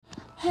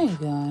Hey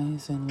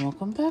guys, and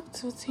welcome back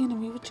to Tina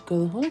Me with your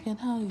girl Hooligan.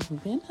 How you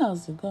been?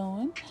 How's it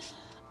going?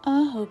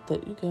 I hope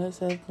that you guys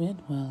have been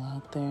well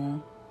out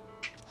there.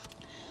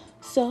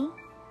 So,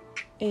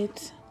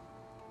 it's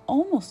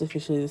almost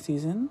officially the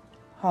season.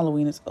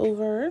 Halloween is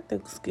over,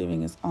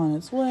 Thanksgiving is on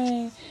its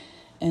way,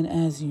 and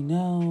as you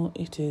know,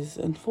 it is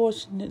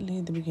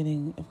unfortunately the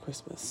beginning of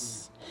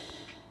Christmas.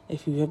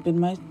 If you have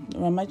been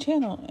around my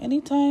channel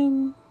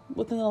anytime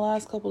within the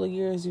last couple of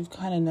years, you've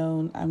kind of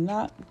known I'm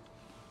not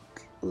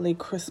like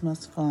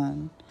Christmas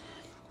fun.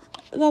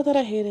 Not that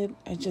I hate it,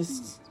 I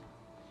just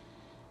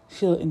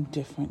feel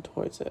indifferent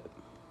towards it.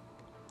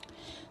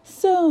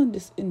 So in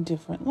this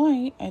indifferent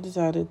light, I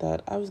decided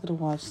that I was going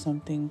to watch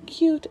something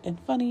cute and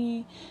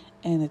funny,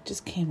 and it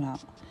just came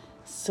out.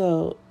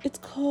 So it's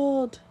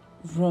called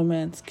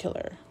Romance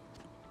Killer.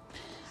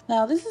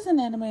 Now this is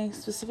an anime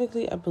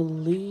specifically, I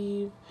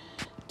believe,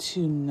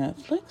 to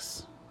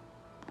Netflix.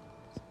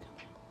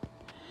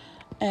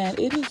 And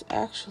it is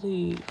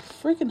actually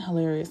freaking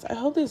hilarious. I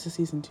hope there's a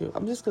season 2.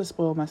 I'm just going to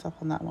spoil myself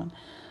on that one.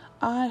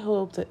 I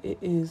hope that it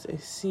is a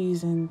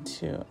season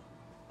 2.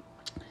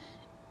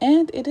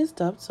 And it is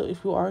dubbed, so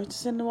if you are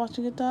interested in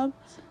watching it dubbed,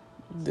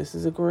 this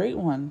is a great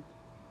one.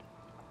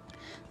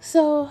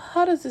 So,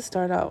 how does this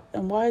start out?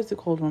 And why is it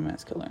called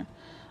Romance Killer?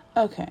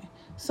 Okay,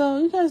 so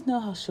you guys know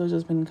how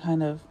shoujo's been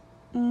kind of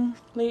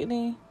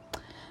lately?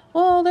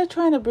 Well, they're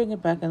trying to bring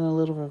it back in a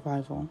little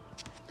revival.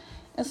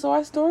 And so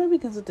our story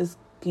begins with this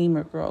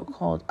gamer girl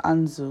called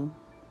Anzu.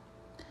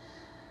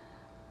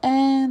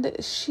 And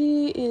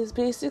she is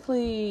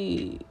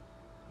basically,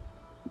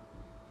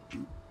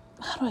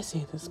 how do I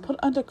say this? Put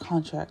under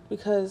contract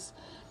because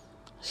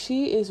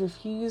she is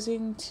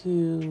refusing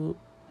to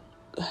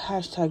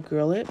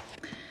 #girl it,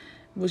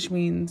 which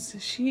means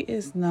she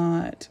is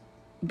not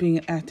being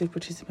an active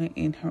participant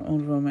in her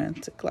own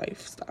romantic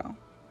lifestyle.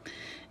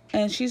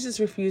 And she's just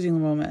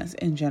refusing romance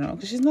in general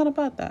because she's not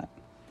about that.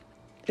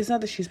 It's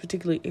not that she's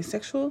particularly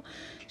asexual.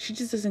 She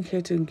just doesn't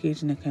care to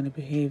engage in that kind of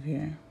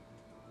behavior.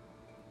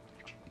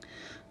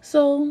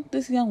 So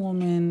this young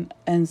woman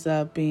ends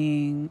up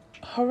being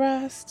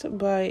harassed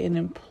by an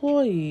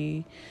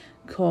employee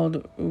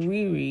called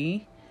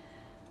Riri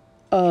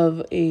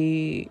of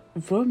a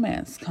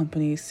romance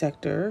company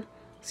sector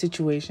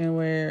situation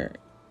where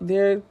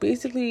they're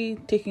basically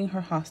taking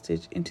her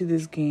hostage into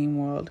this game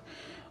world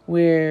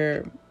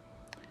where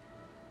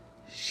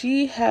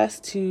she has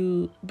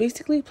to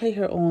basically play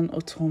her own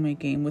otome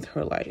game with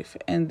her life.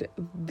 And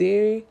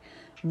their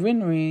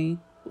Rinri,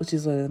 which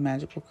is one of the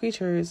magical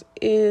creatures,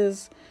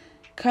 is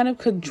kind of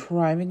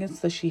contriving it so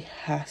that she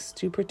has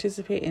to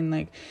participate in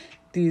like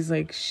these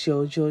like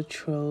shoujo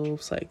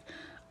tropes, like,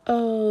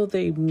 oh,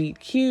 they meet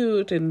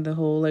cute, and the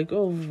whole like,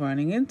 oh,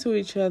 running into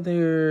each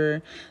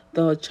other,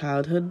 the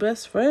childhood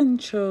best friend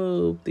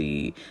trope,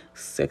 the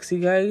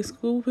sexy guy in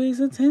school pays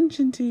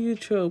attention to you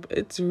trope.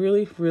 It's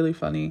really, really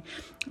funny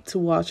to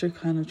watch her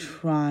kind of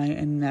try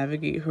and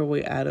navigate her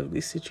way out of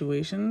these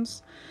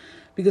situations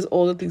because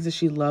all the things that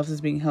she loves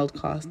is being held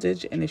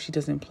hostage, and if she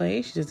doesn't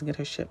play, she doesn't get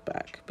her shit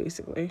back,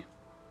 basically.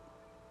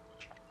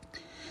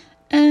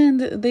 And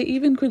they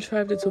even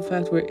contrived it to a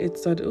fact where it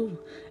started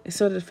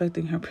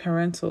affecting her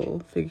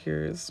parental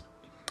figures.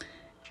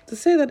 To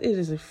say that it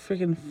is a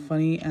freaking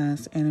funny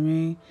ass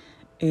anime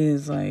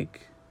is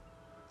like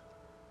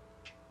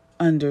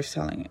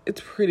underselling it.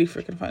 It's pretty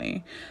freaking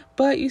funny.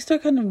 But you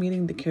start kind of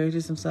meeting the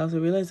characters themselves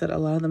and realize that a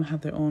lot of them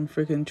have their own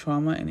freaking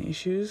trauma and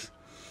issues.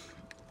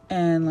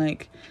 And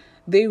like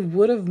they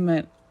would have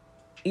met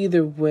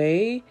either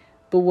way,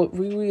 but what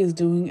Riri is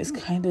doing is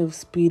kind of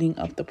speeding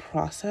up the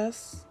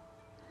process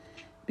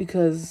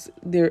because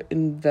they're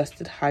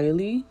invested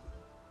highly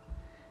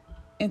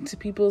into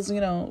people's,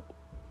 love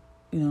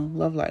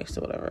lives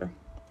or whatever.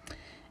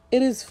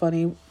 It is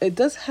funny. It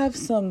does have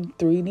some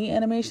 3D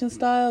animation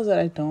styles that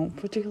I don't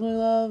particularly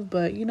love,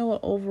 but you know what?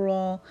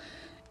 Overall,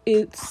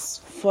 it's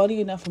funny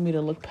enough for me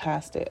to look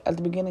past it. At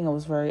the beginning, I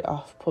was very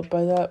off-put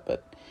by that,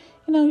 but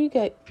you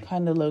get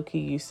kind of low-key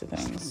used to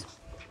things.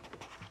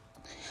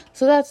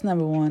 So that's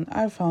number one.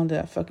 I found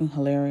that fucking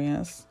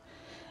hilarious.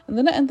 And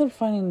then I ended up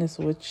finding this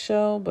witch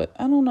show, but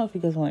I don't know if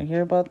you guys want to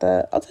hear about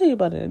that. I'll tell you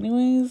about it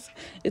anyways.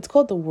 It's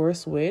called The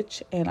Worst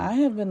Witch, and I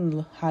have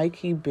been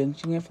high-key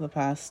binging it for the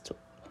past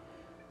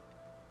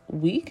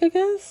week, I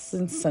guess,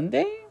 since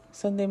Sunday,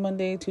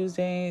 Monday,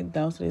 Tuesday.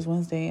 Now today's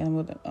Wednesday,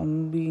 and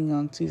I'm being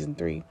on season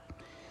 3.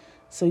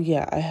 So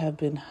yeah, I have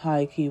been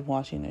high-key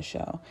watching the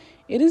show.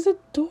 It is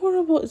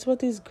adorable. It's about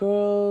these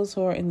girls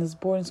who are in this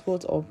boarding school.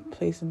 It's all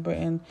placed in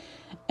Britain,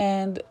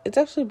 and it's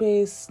actually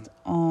based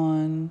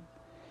on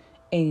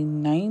a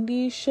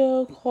 90s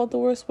show called The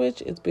Worst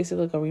Witch. It's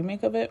basically like a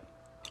remake of it,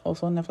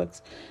 also on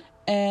Netflix,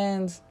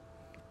 and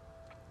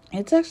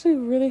it's actually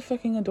really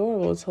fucking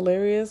adorable. It's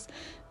hilarious.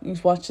 You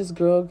watch this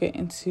girl get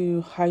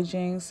into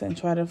hijinks and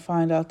try to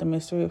find out the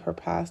mystery of her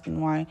past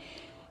and why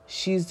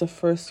she's the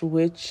first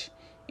witch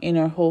in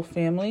her whole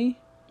family.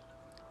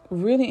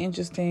 Really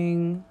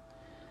interesting.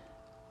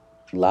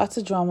 Lots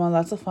of drama,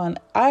 lots of fun.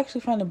 I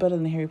actually find it better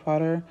than Harry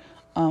Potter.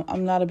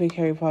 I'm not a big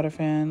Harry Potter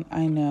fan.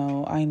 I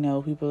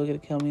know people are gonna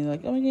kill me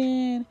like, oh my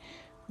god.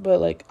 But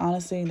like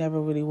honestly,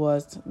 never really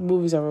was.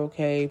 Movies are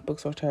okay,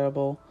 books are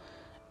terrible.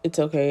 It's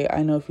okay.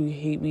 I know if you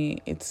hate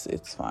me, it's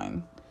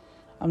fine.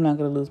 I'm not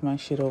gonna lose my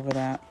shit over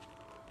that.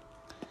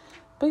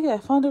 But yeah, I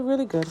found it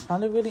really good.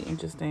 Found it really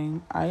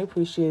interesting. I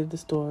appreciated the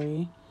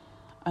story.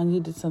 I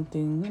needed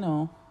something,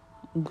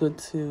 good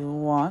to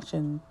watch,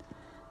 and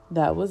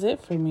that was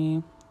it for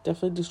me.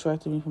 Definitely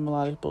distracted me from a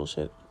lot of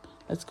bullshit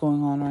that's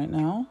going on right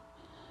now.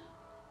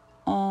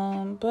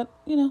 But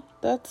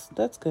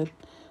that's good.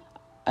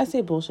 I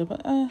say bullshit,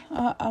 but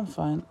I'm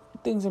fine.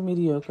 Things are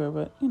mediocre,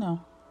 but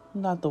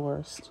not the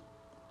worst.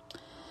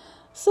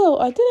 So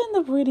I did end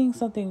up reading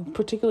something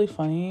particularly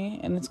funny,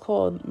 and it's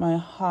called My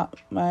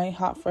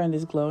Hot Friend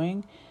is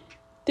Glowing.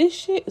 This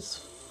shit is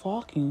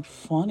fucking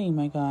funny,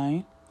 my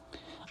guy.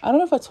 I don't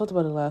know if I talked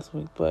about it last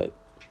week, but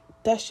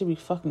that should be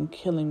fucking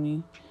killing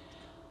me.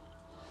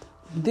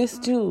 This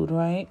dude,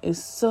 right,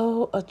 is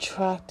so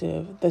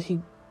attractive that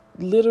he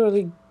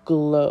literally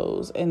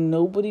glows, and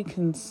nobody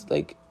can,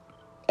 like,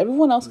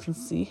 everyone else can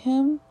see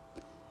him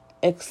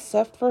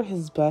except for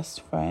his best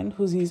friend,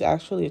 who he's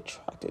actually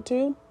attracted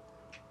to.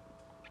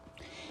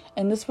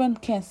 And this friend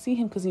can't see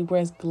him because he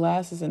wears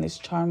glasses, and his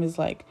charm is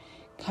like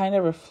kind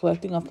of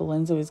reflecting off the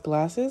lens of his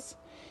glasses.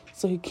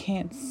 So he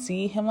can't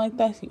see him like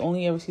that. He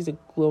only ever sees a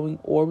glowing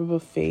orb of a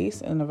face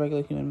and a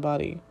regular human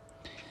body.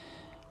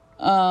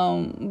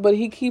 But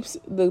he keeps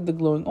the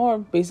glowing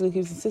orb, basically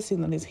keeps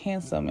insisting that he's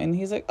handsome. And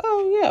he's like,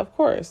 oh yeah, of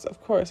course. I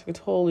could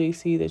totally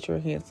see that you're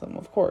handsome,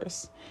 of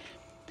course.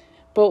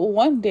 But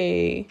one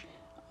day,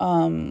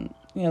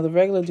 the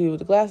regular dude with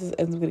the glasses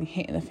ends up getting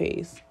hit in the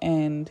face,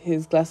 and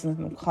his glasses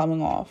end up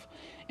coming off,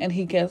 and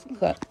he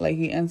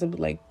ends up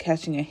like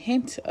catching a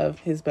hint of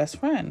his best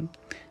friend,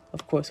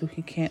 of course, who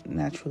he can't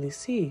naturally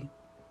see.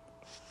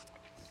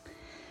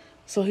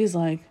 So he's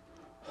like,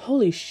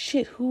 holy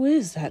shit, who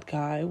is that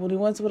guy? When he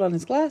wants to put on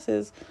his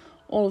glasses,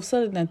 all of a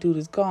sudden that dude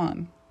is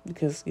gone,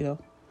 because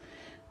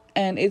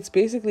and it's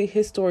basically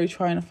his story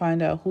trying to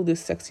find out who this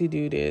sexy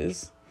dude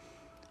is.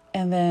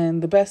 And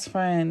then the best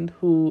friend,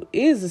 who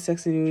is the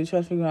sexy dude,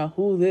 trying to figure out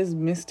who this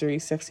mystery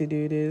sexy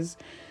dude is.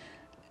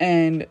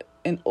 And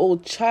an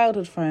old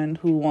childhood friend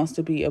who wants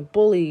to be a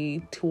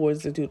bully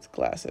towards the dude's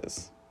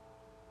glasses.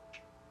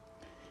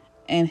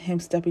 And him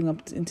stepping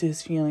up into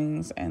his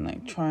feelings and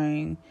like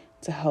trying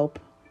to help,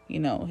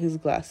 his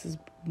glasses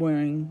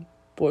wearing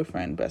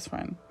boyfriend, best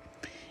friend.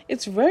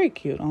 It's very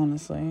cute,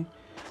 honestly.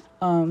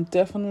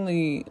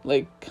 Definitely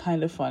like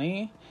kind of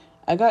funny.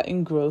 I got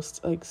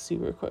engrossed like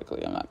super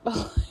quickly. I'm not gonna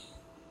lie.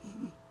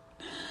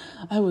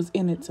 I was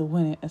in it to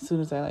win it. As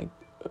soon as I like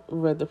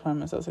read the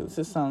premise, I was like,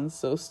 this sounds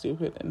so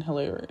stupid and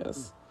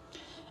hilarious.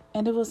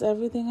 And it was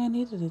everything I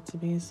needed it to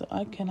be, so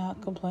I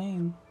cannot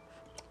complain.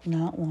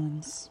 Not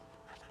once.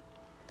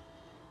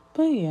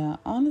 But yeah,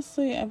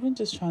 honestly, I've been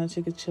just trying to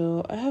take a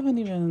chill. I haven't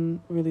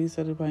even really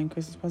started buying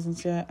Christmas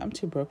presents yet. I'm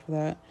too broke for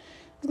that.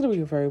 It's gonna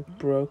be a very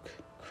broke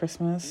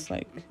Christmas,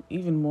 like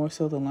even more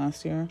so than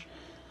last year.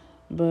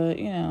 But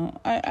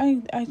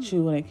I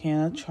chew what I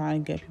can. I try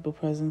and get people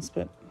presents,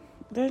 but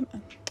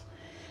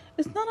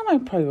it's not on my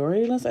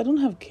priority list. I don't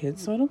have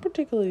kids, so I don't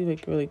particularly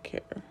really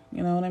care.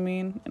 You know what I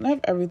mean? And I have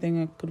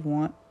everything I could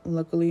want,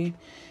 luckily.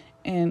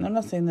 And I'm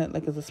not saying that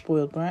like as a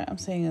spoiled brat. I'm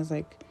saying as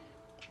like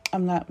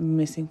I'm not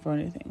missing for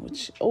anything,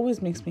 which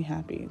always makes me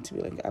happy to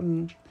be like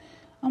I'm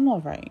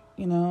all right.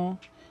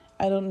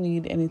 I don't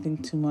need anything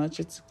too much.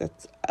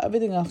 That's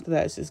everything after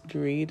that is just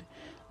greed.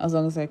 As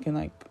long as I can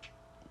like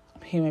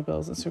pay my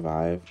bills and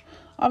survive.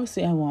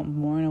 Obviously, I want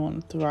more and I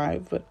want to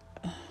thrive, but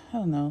I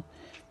don't know.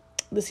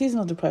 The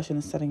seasonal depression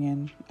is setting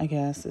in, I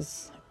guess,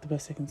 is the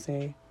best I can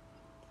say.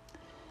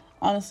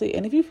 Honestly,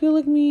 and if you feel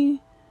like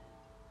me,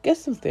 get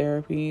some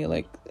therapy.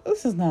 Like,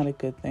 this is not a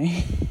good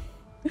thing.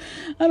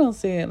 I don't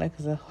say it like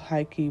as a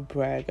high-key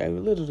brag. I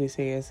literally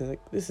say it as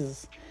like, this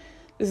is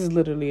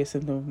literally a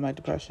symptom of my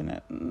depression.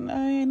 And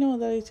I know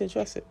that I need to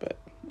address it, but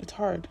it's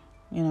hard,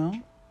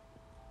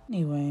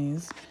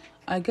 Anyways,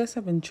 I guess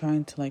I've been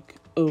trying to like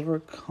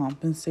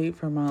overcompensate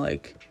for my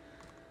like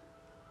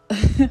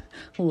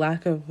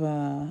lack of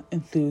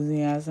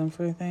enthusiasm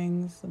for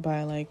things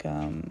by like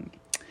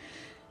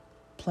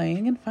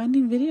playing and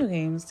finding video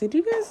games. Did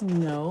you guys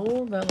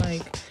know that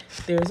like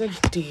there's a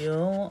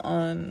deal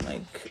on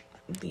like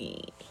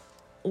the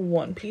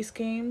One Piece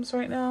games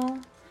right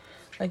now?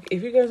 Like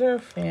if you guys are a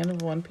fan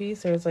of One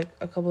Piece, there's like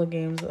a couple of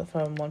games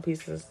from One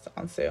Piece that's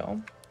on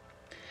sale.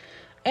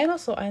 And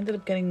also I ended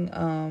up getting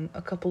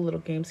a couple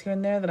little games here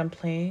and there that I'm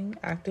playing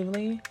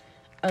actively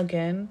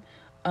again.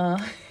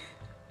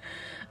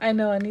 I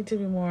know I need to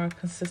be more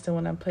consistent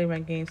when I play my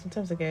games.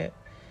 Sometimes I get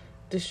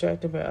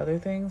distracted by other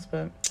things,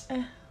 but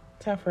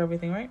time for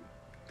everything, right?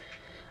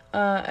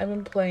 I've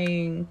been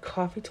playing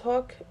Coffee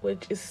Talk,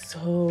 which is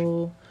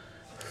so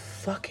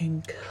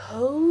fucking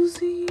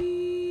cozy.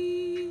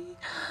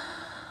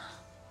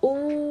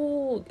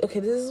 Ooh, okay,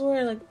 this is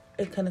where like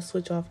I kind of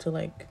switch off to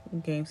like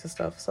games and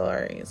stuff.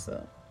 Sorry,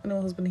 so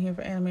anyone who's been here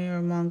for anime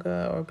or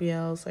manga or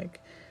BLs, like,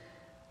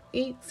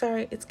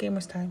 sorry, it's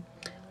gamers time.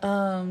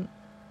 Um,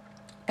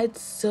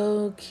 it's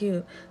so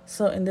cute.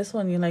 So in this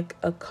one, you're like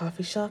a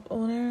coffee shop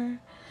owner,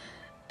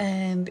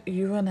 and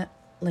you run a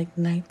like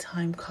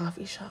nighttime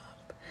coffee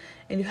shop,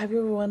 and you have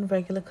your one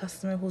regular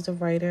customer who's a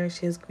writer.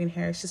 She has green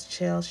hair. She's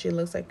chill. She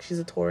looks like she's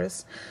a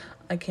Taurus.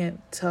 I can't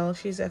tell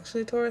if she's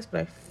actually a Taurus,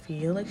 but I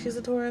feel like she's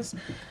a Taurus.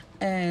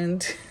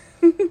 And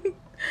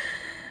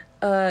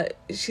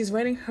she's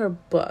writing her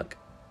book,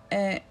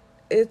 and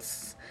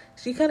it's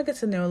she kind of gets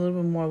to know a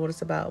little bit more what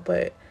it's about,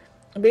 but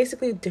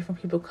basically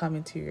different people come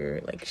into your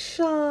like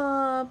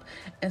shop,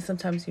 and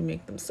sometimes you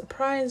make them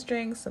surprise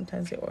drinks,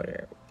 sometimes they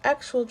order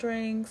actual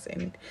drinks,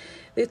 and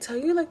they tell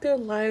you like their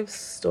life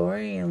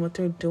story and what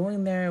they're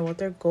doing there, what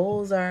their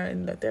goals are,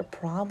 and what their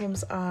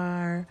problems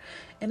are.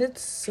 And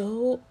it's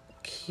so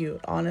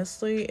cute.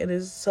 Honestly, it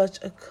is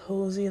such a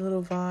cozy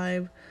little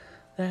vibe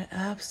that I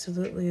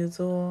absolutely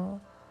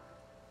adore.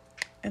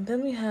 And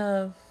then we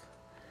have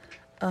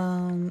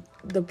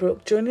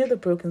Journey of the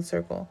Broken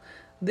Circle.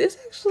 This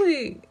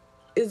actually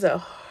is a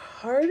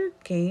harder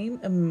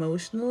game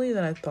emotionally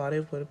than I thought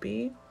it would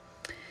be.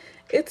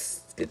 It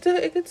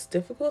gets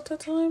difficult at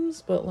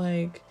times, but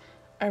like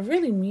I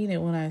really mean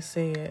it when I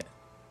say it.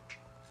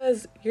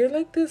 Because you're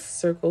like this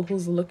circle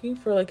who's looking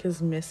for like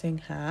his missing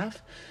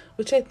half,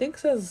 which I think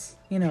says,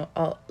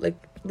 like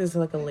there's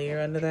like a layer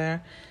under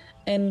there.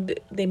 And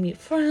they meet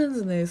friends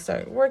and they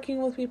start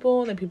working with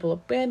people, and then people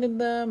abandon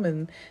them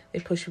and they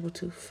push people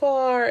too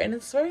far. And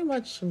it's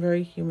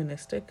very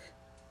humanistic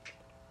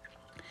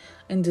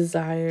and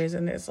desires.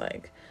 And there's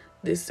like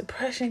this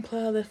depression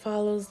cloud that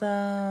follows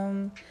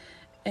them.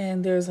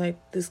 And there's like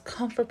this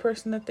comfort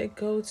person that they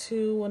go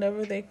to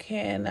whenever they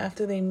can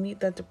after they meet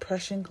that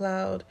depression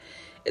cloud.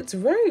 It's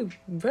very,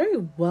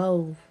 very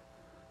well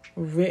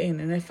written,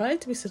 and I find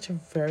it to be such a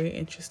very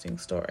interesting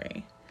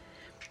story.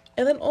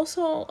 And then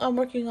also I'm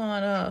working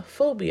on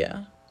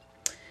Phobia,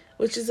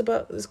 which is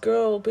about this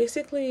girl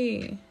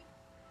basically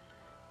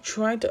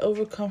trying to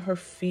overcome her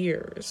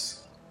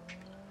fears.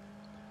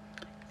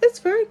 It's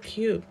very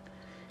cute.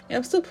 And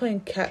I'm still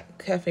playing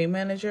Cafe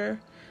Manager.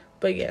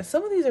 But yeah,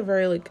 some of these are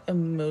very like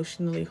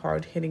emotionally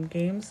hard-hitting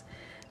games.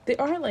 They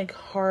aren't like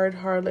hard,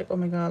 like, oh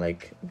my god,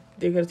 like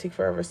they're gonna take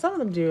forever. Some of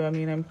them do. I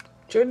mean,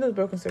 Journey to the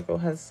Broken Circle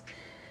has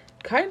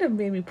kind of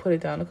made me put it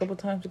down a couple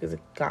times because it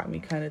got me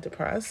kind of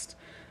depressed.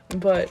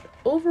 But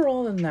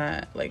overall in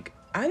that, like,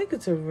 I think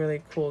it's a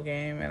really cool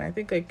game, and I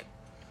think like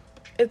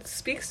it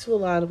speaks to a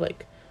lot of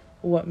like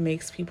what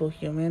makes people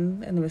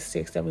human and the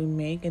mistakes that we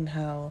make, and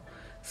how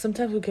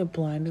sometimes we get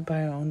blinded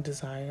by our own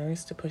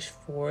desires to push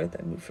forward,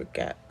 and we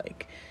forget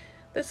like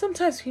that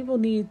sometimes people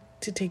need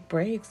to take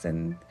breaks,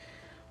 and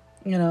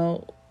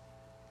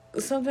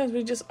sometimes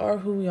we just are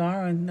who we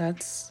are, and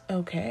that's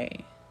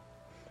okay.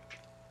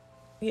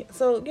 Yeah,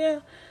 so yeah,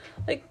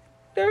 like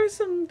there are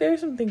some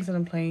things that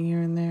I'm playing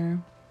here and there.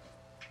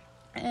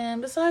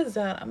 And besides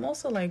that, I'm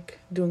also like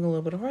doing a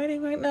little bit of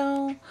writing right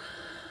now.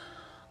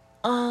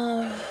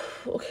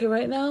 Okay,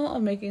 right now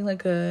I'm making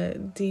like a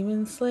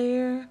Demon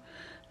Slayer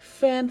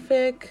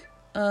fanfic,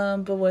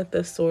 but with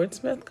the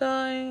swordsmith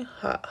guy,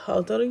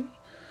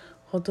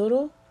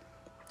 Hodoro.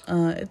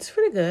 It's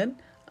pretty good.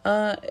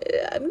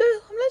 I'm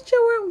not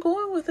sure where I'm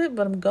going with it,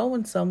 but I'm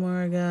going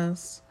somewhere, I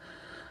guess.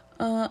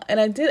 And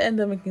I did end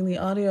up making the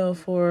audio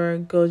for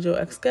Gojo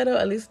X Ghetto,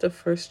 at least the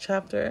first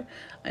chapter.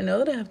 I know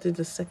that I have to do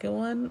the second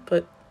one,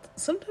 but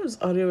sometimes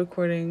audio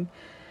recording,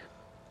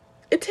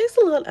 it takes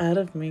a lot out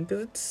of me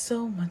because it's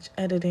so much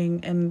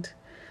editing, and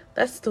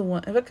that's the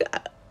one. If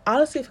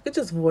I could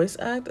just voice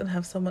act and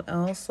have someone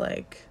else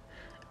like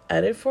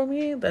edit for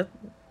me, that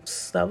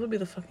would be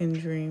the fucking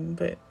dream.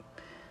 But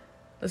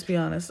let's be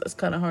honest, that's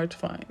kind of hard to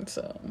find.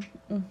 So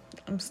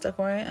I'm stuck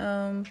where I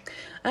am.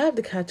 I have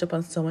to catch up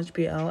on so much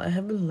BL. I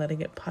have been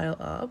letting it pile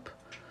up.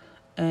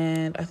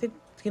 And I think,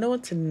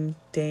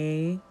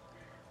 today,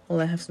 when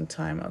I have some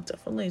time, I'll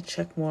definitely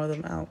check more of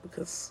them out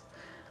because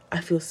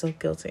I feel so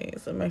guilty.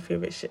 It's my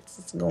favorite shit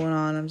that's going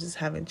on. I just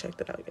haven't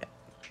checked it out yet.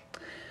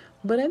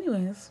 But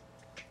anyways,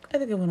 I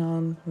think I went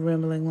on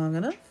rambling long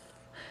enough.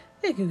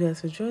 Thank you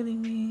guys for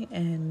joining me,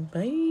 and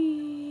bye.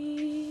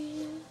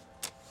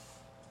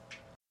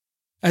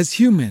 As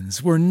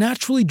humans, we're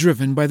naturally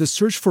driven by the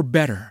search for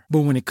better.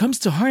 But when it comes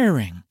to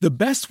hiring, the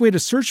best way to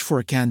search for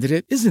a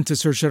candidate isn't to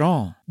search at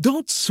all.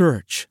 Don't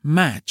search,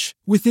 match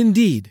with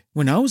Indeed.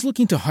 When I was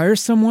looking to hire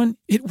someone,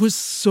 it was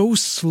so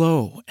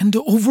slow and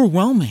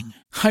overwhelming.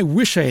 I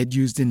wish I had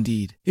used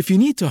Indeed. If you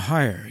need to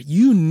hire,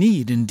 you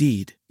need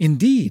Indeed.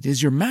 Indeed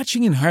is your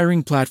matching and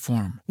hiring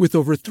platform with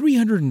over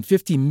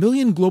 350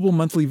 million global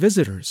monthly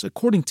visitors,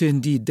 according to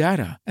Indeed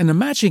data, and a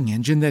matching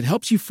engine that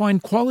helps you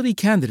find quality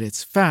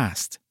candidates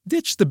fast.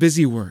 Ditch the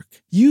busy work.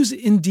 Use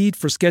Indeed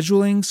for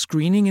scheduling,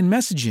 screening, and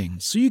messaging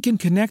so you can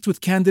connect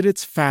with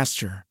candidates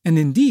faster. And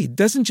Indeed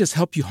doesn't just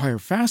help you hire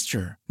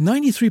faster.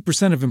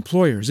 93% of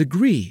employers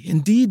agree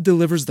Indeed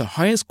delivers the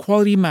highest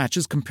quality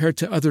matches compared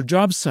to other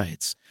job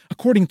sites,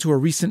 according to a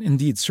recent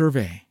Indeed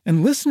survey.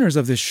 And listeners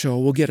of this show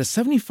will get a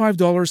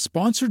 $75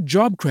 sponsored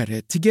job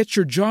credit to get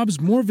your jobs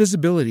more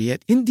visibility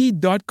at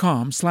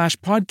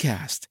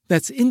Indeed.com/podcast.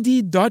 That's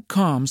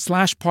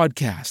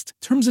Indeed.com/podcast.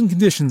 Terms and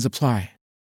conditions apply.